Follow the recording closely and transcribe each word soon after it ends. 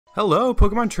Hello,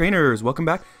 Pokemon trainers! Welcome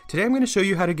back. Today I'm going to show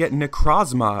you how to get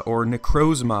Necrozma, or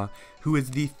Necrozma, who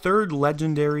is the third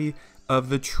legendary of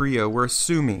the trio. We're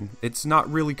assuming. It's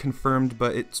not really confirmed,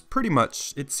 but it's pretty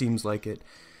much, it seems like it.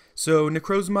 So,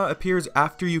 Necrozma appears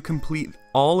after you complete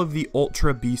all of the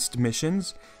Ultra Beast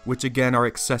missions, which again are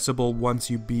accessible once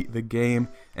you beat the game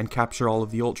and capture all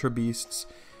of the Ultra Beasts.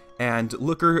 And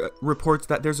Looker reports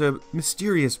that there's a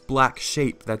mysterious black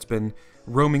shape that's been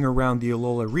roaming around the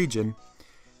Alola region.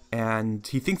 And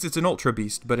he thinks it's an Ultra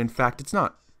Beast, but in fact it's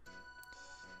not.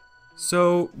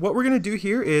 So what we're going to do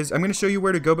here is I'm going to show you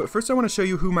where to go, but first I want to show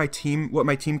you what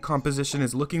my team composition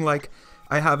is looking like.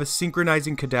 I have a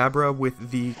synchronizing Kadabra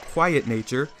with the quiet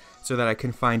nature, so that I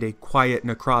can find a quiet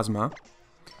Necrozma.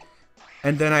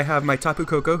 And then I have my Tapu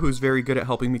Koko, who's very good at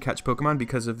helping me catch Pokemon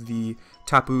because of the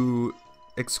Tapu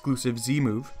exclusive Z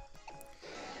move.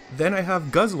 Then I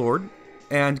have Guzzlord.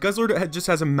 And Guzzlord just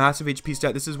has a massive HP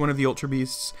stat. This is one of the Ultra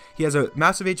Beasts. He has a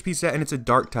massive HP stat and it's a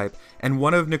Dark type. And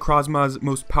one of Necrozma's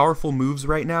most powerful moves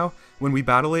right now, when we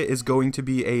battle it, is going to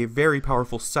be a very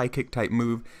powerful Psychic type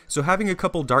move. So having a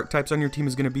couple Dark types on your team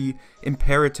is going to be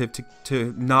imperative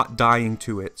to not dying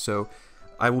to it. So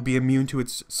I will be immune to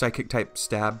its Psychic type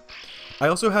stab. I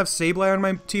also have Sableye on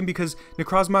my team because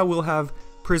Necrozma will have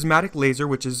Prismatic Laser,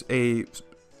 which is an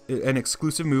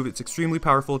exclusive move. It's extremely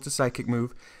powerful. It's a Psychic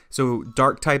move. So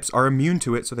Dark types are immune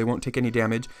to it, so they won't take any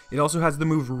damage. It also has the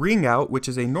move Wring Out, which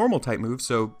is a normal type move,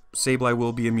 so Sableye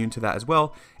will be immune to that as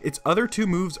well. Its other two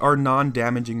moves are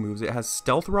non-damaging moves. It has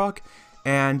Stealth Rock,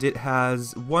 and it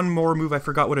has one more move, I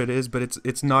forgot what it is, but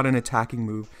it's not an attacking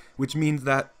move, which means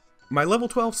that my level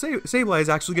 12 Sableye is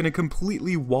actually going to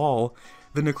completely wall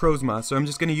the Necrozma. So I'm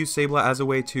just going to use Sableye as a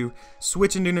way to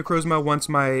switch into Necrozma once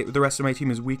the rest of my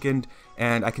team is weakened,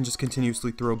 and I can just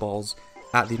continuously throw balls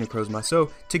at the Necrozma. So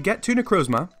to get to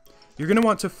Necrozma, you're going to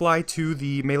want to fly to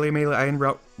the Melee Island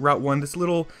Route 1, this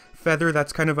little feather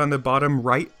that's kind of on the bottom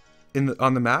right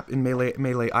on the map in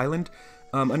Melee Island.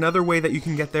 Another way that you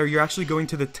can get there, you're actually going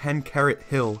to the 10 Carat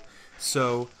Hill.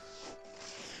 So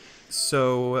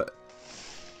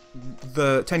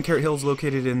the 10 Carat Hill is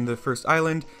located in the first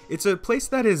island. It's a place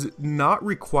that is not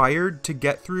required to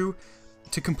get through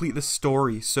to complete the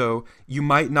story, so you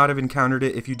might not have encountered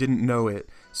it if you didn't know it.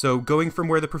 So going from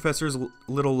where the professor's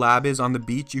little lab is on the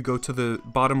beach, you go to the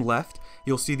bottom left,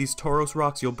 you'll see these Tauros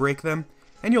rocks, you'll break them,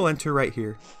 and you'll enter right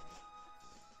here.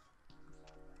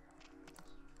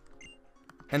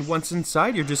 And once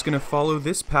inside, you're just going to follow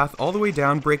this path all the way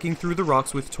down, breaking through the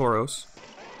rocks with Tauros.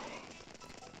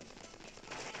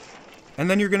 And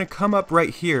then you're going to come up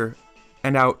right here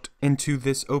and out into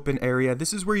this open area.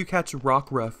 This is where you catch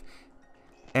Rockruff.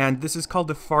 And this is called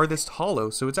the Farthest Hollow,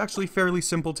 so it's actually fairly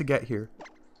simple to get here.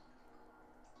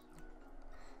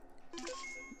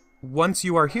 Once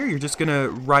you are here, you're just going to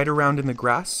ride around in the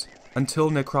grass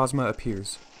until Necrozma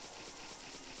appears.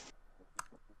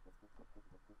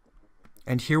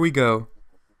 And here we go.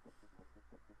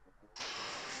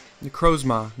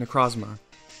 Necrozma.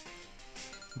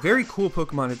 Very cool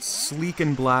Pokemon. It's sleek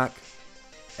and black.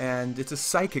 And it's a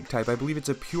Psychic type. I believe it's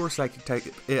a pure Psychic type.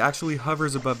 It actually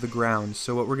hovers above the ground.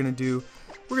 So what we're going to do,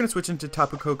 we're going to switch into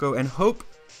Tapu Koko and hope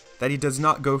that he does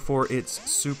not go for its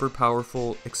super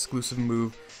powerful exclusive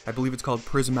move. I believe it's called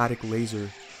Prismatic Laser.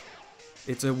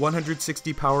 It's a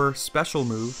 160 power special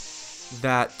move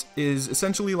that is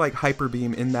essentially like Hyper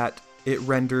Beam in that it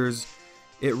renders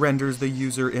the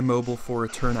user immobile for a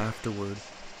turn afterward.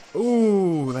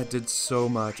 Ooh, that did so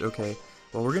much. Okay,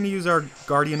 well, we're going to use our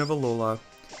Guardian of Alola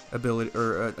ability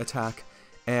or attack,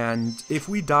 and if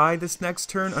we die this next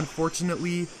turn,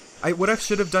 unfortunately, what I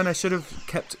should have done, I should have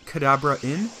kept Kadabra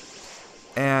in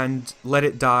and let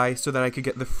it die so that I could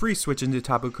get the free switch into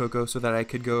Tapu Koko so that I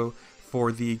could go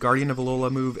for the Guardian of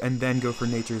Alola move and then go for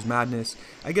Nature's Madness.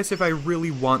 I guess if I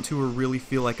really want to or really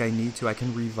feel like I need to, I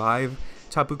can revive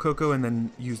Tapu Koko and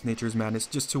then use Nature's Madness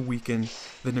just to weaken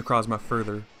the Necrozma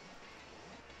further.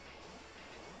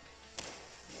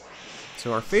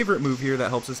 So our favorite move here that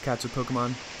helps us catch a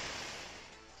Pokemon.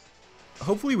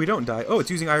 Hopefully we don't die. Oh,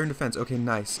 it's using Iron Defense. Okay,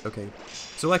 nice. Okay.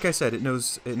 So like I said, it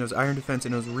knows Iron Defense,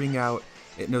 it knows Wring Out,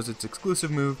 it knows its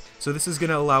exclusive move. So this is going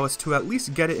to allow us to at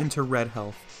least get it into red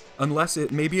health. Unless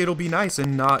maybe it'll be nice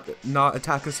and not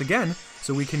attack us again,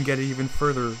 so we can get it even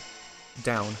further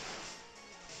down.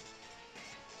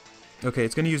 Okay,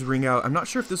 it's going to use Wring Out. I'm not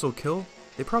sure if this will kill.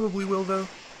 It probably will though.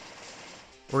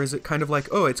 Or is it kind of like,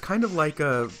 oh, it's kind of like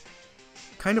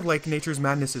Nature's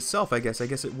Madness itself, I guess. I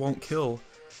guess it won't kill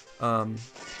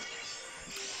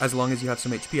as long as you have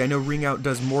some HP. I know Wring Out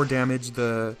does more damage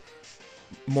the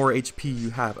more HP you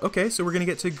have. Okay, so we're going to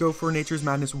get to go for Nature's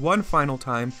Madness one final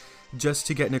time. just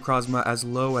to get Necrozma as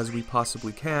low as we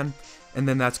possibly can, and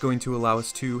then that's going to allow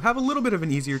us to have a little bit of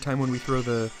an easier time when we throw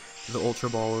the Ultra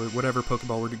Ball or whatever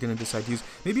Pokeball we're going to decide to use.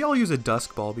 Maybe I'll use a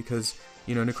Dusk Ball because,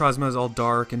 you know, Necrozma is all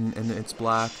dark and it's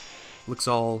black. Looks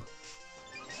all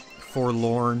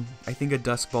forlorn. I think a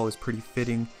Dusk Ball is pretty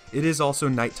fitting. It is also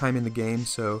nighttime in the game,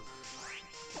 so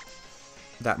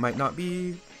that might not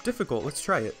be difficult. Let's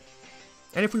try it.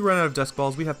 And if we run out of Dusk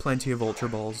Balls, we have plenty of Ultra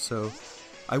Balls, so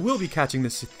I will be catching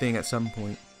this thing at some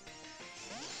point.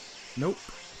 Nope,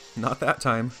 not that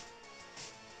time.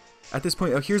 At this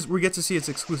point, oh, here's where we get to see its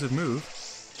exclusive move.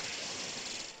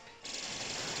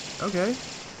 Okay.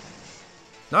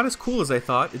 Not as cool as I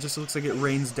thought. It just looks like it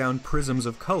rains down prisms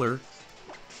of color,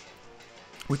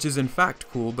 which is in fact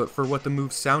cool, but for what the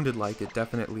move sounded like, it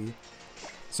definitely.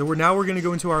 So we're going to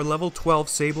go into our level 12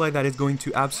 Sableye that is going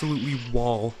to absolutely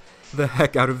wall the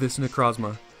heck out of this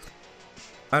Necrozma.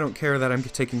 I don't care that I'm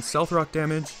taking Stealth Rock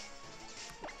damage.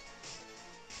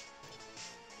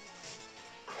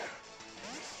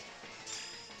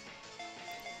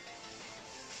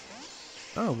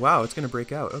 Oh wow, it's going to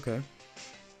break out, okay.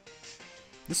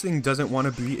 This thing doesn't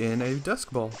want to be in a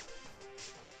Dusk Ball.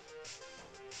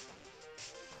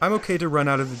 I'm okay to run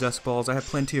out of the Dusk Balls. I have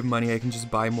plenty of money, I can just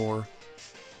buy more.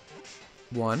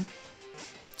 1,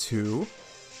 2.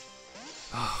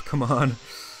 Oh, come on.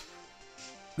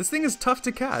 This thing is tough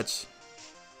to catch.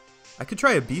 I could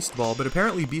try a Beast Ball, but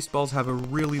apparently Beast Balls have a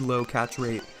really low catch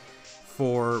rate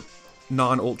for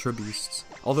non-Ultra Beasts.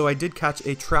 Although I did catch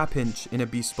a Trapinch in a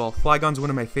Beast Ball. Flygon's one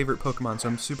of my favorite Pokemon, so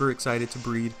I'm super excited to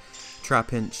breed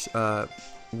Trapinch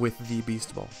with the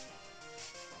Beast Ball.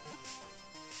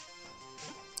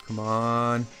 Come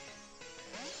on.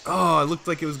 Oh, it looked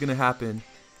like it was going to happen.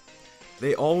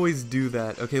 They always do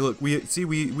that. Okay, look,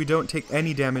 we don't take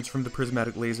any damage from the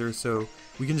Prismatic Laser, so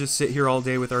we can just sit here all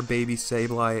day with our baby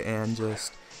Sableye and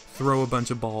just throw a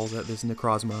bunch of balls at this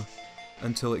Necrozma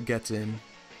until it gets in.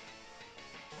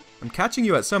 I'm catching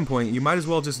you at some point. You might as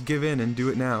well just give in and do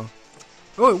it now.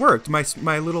 Oh, it worked.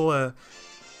 My little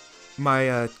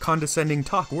condescending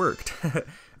talk worked.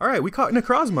 All right, we caught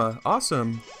Necrozma.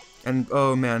 Awesome. And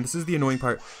oh man, this is the annoying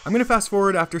part. I'm gonna fast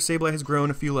forward after Sableye has grown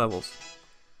a few levels.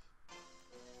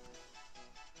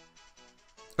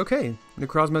 Okay,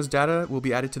 Necrozma's data will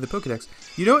be added to the Pokedex.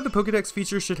 You know what the Pokedex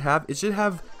feature should have? It should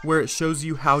have where it shows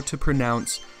you how to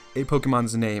pronounce a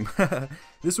Pokemon's name.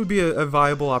 This would be a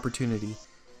viable opportunity.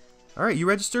 Alright, you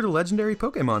registered a legendary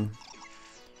Pokemon.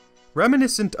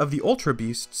 Reminiscent of the Ultra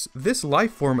Beasts, this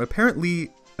life form, apparently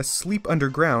asleep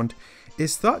underground,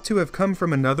 is thought to have come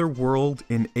from another world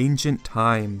in ancient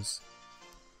times.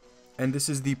 And this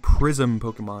is the Prism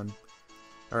Pokemon.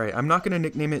 Alright, I'm not going to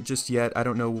nickname it just yet. I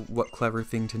don't know what clever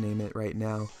thing to name it right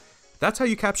now. That's how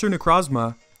you capture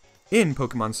Necrozma in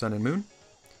Pokemon Sun and Moon.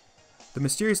 The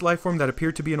mysterious life form that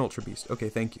appeared to be an Ultra Beast. Okay,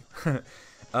 thank you.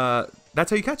 That's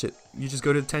how you catch it. You just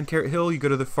go to the 10 Carat Hill, you go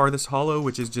to the Farthest Hollow,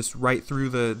 which is just right through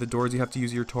the doors. You have to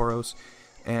use your Tauros,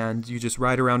 and you just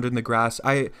ride around in the grass.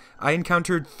 I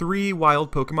encountered 3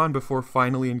 wild Pokemon before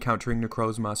finally encountering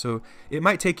Necrozma, so it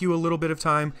might take you a little bit of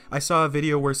time. I saw a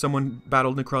video where someone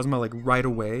battled Necrozma like right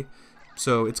away,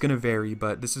 so it's going to vary,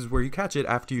 but this is where you catch it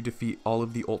after you defeat all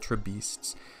of the Ultra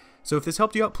Beasts. So if this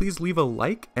helped you out, please leave a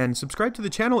like and subscribe to the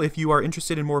channel if you are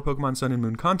interested in more Pokemon Sun and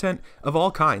Moon content of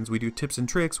all kinds. We do tips and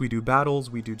tricks, we do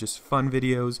battles, we do just fun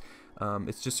videos.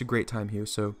 It's just a great time here,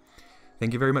 so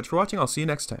thank you very much for watching. I'll see you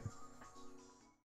next time.